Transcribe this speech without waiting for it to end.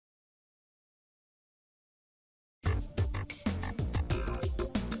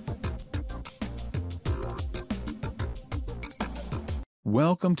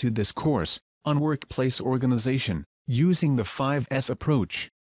Welcome to this course on workplace organization using the 5S approach.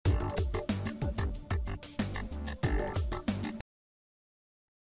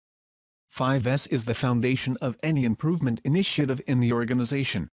 Five S is the foundation of any improvement initiative in the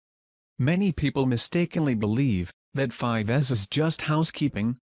organization. Many people mistakenly believe that 5S is just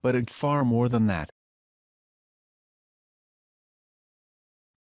housekeeping, but it's far more than that.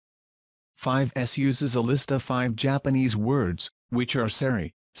 5S uses a list of 5 Japanese words, which are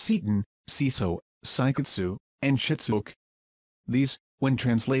Seiri, Seiton, Seison, Seiketsu, and Shitsuke. These, when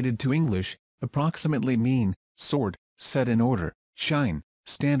translated to English, approximately mean sort, set in order, shine,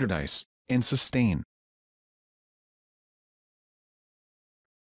 standardize, and sustain.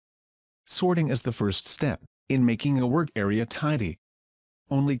 Sorting is the first step in making a work area tidy.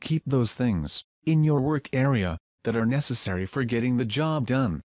 Only keep those things in your work area that are necessary for getting the job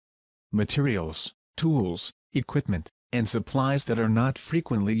done. Materials, tools, equipment, and supplies that are not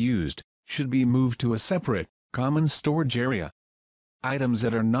frequently used should be moved to a separate, common storage area. Items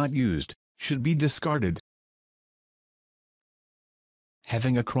that are not used should be discarded.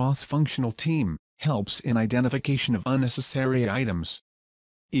 Having a cross-functional team helps in identification of unnecessary items.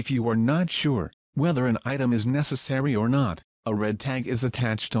 If you are not sure whether an item is necessary or not, a red tag is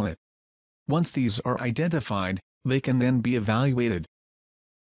attached on it. Once these are identified, they can then be evaluated.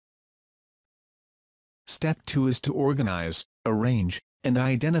 Step 2 is to organize, arrange, and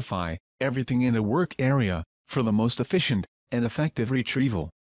identify everything in a work area for the most efficient and effective retrieval.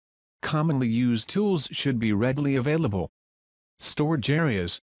 Commonly used tools should be readily available. Storage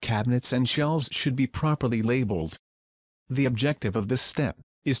areas, cabinets and shelves should be properly labeled. The objective of this step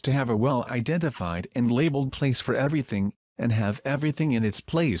is to have a well-identified and labeled place for everything, and have everything in its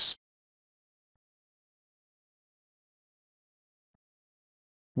place.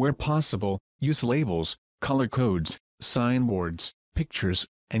 Where possible, use labels, color codes, signboards, pictures,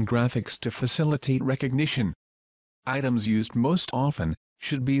 and graphics to facilitate recognition. Items used most often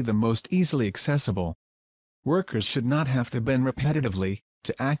should be the most easily accessible. Workers should not have to bend repetitively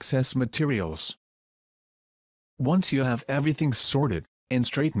to access materials. Once you have everything sorted and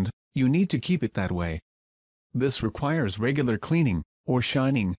straightened, you need to keep it that way. This requires regular cleaning, or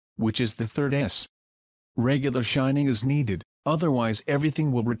shining, which is the third S. Regular shining is needed, otherwise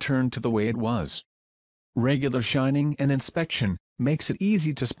everything will return to the way it was. Regular shining and inspection makes it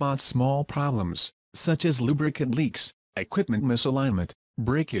easy to spot small problems, such as lubricant leaks, equipment misalignment,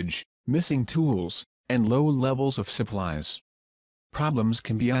 breakage, missing tools, and low levels of supplies. Problems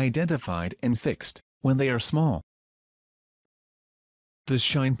can be identified and fixed when they are small. The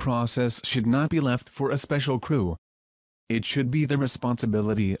shine process should not be left for a special crew. It should be the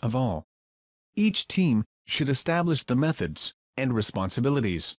responsibility of all. Each team should establish the methods and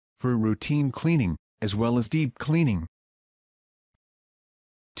responsibilities for routine cleaning, as well as deep cleaning.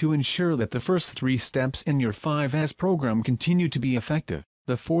 To ensure that the first 3 steps in your 5S program continue to be effective,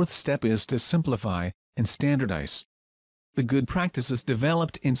 the 4th step is to simplify and standardize. The good practices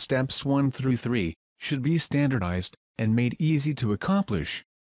developed in steps 1 through 3 should be standardized and made easy to accomplish.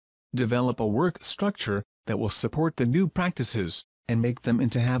 Develop a work structure that will support the new practices and make them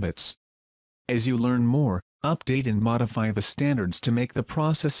into habits. As you learn more, update and modify the standards to make the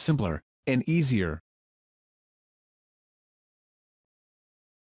process simpler and easier.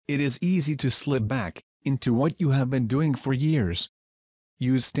 It is easy to slip back into what you have been doing for years.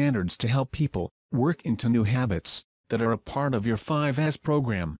 Use standards to help people work into new habits that are a part of your 5S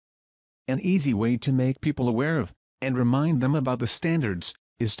program. An easy way to make people aware of and remind them about the standards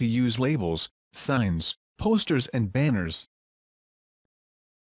is to use labels, signs, posters and banners.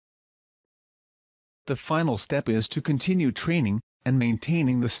 The final step is to continue training and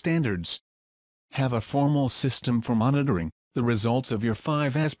maintaining the standards. Have a formal system for monitoring the results of your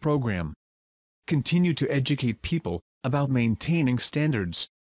 5S program. Continue to educate people about maintaining standards.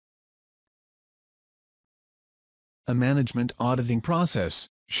 A management auditing process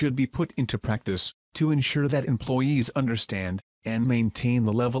should be put into practice to ensure that employees understand and maintain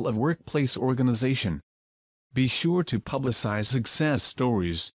the level of workplace organization. Be sure to publicize success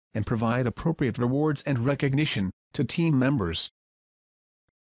stories and provide appropriate rewards and recognition to team members.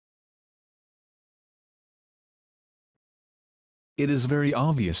 It is very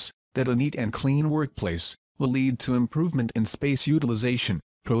obvious that a neat and clean workplace will lead to improvement in space utilization,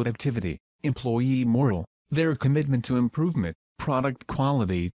 productivity, employee morale, their commitment to improvement, product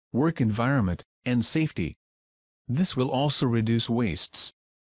quality, work environment, and safety. This will also reduce wastes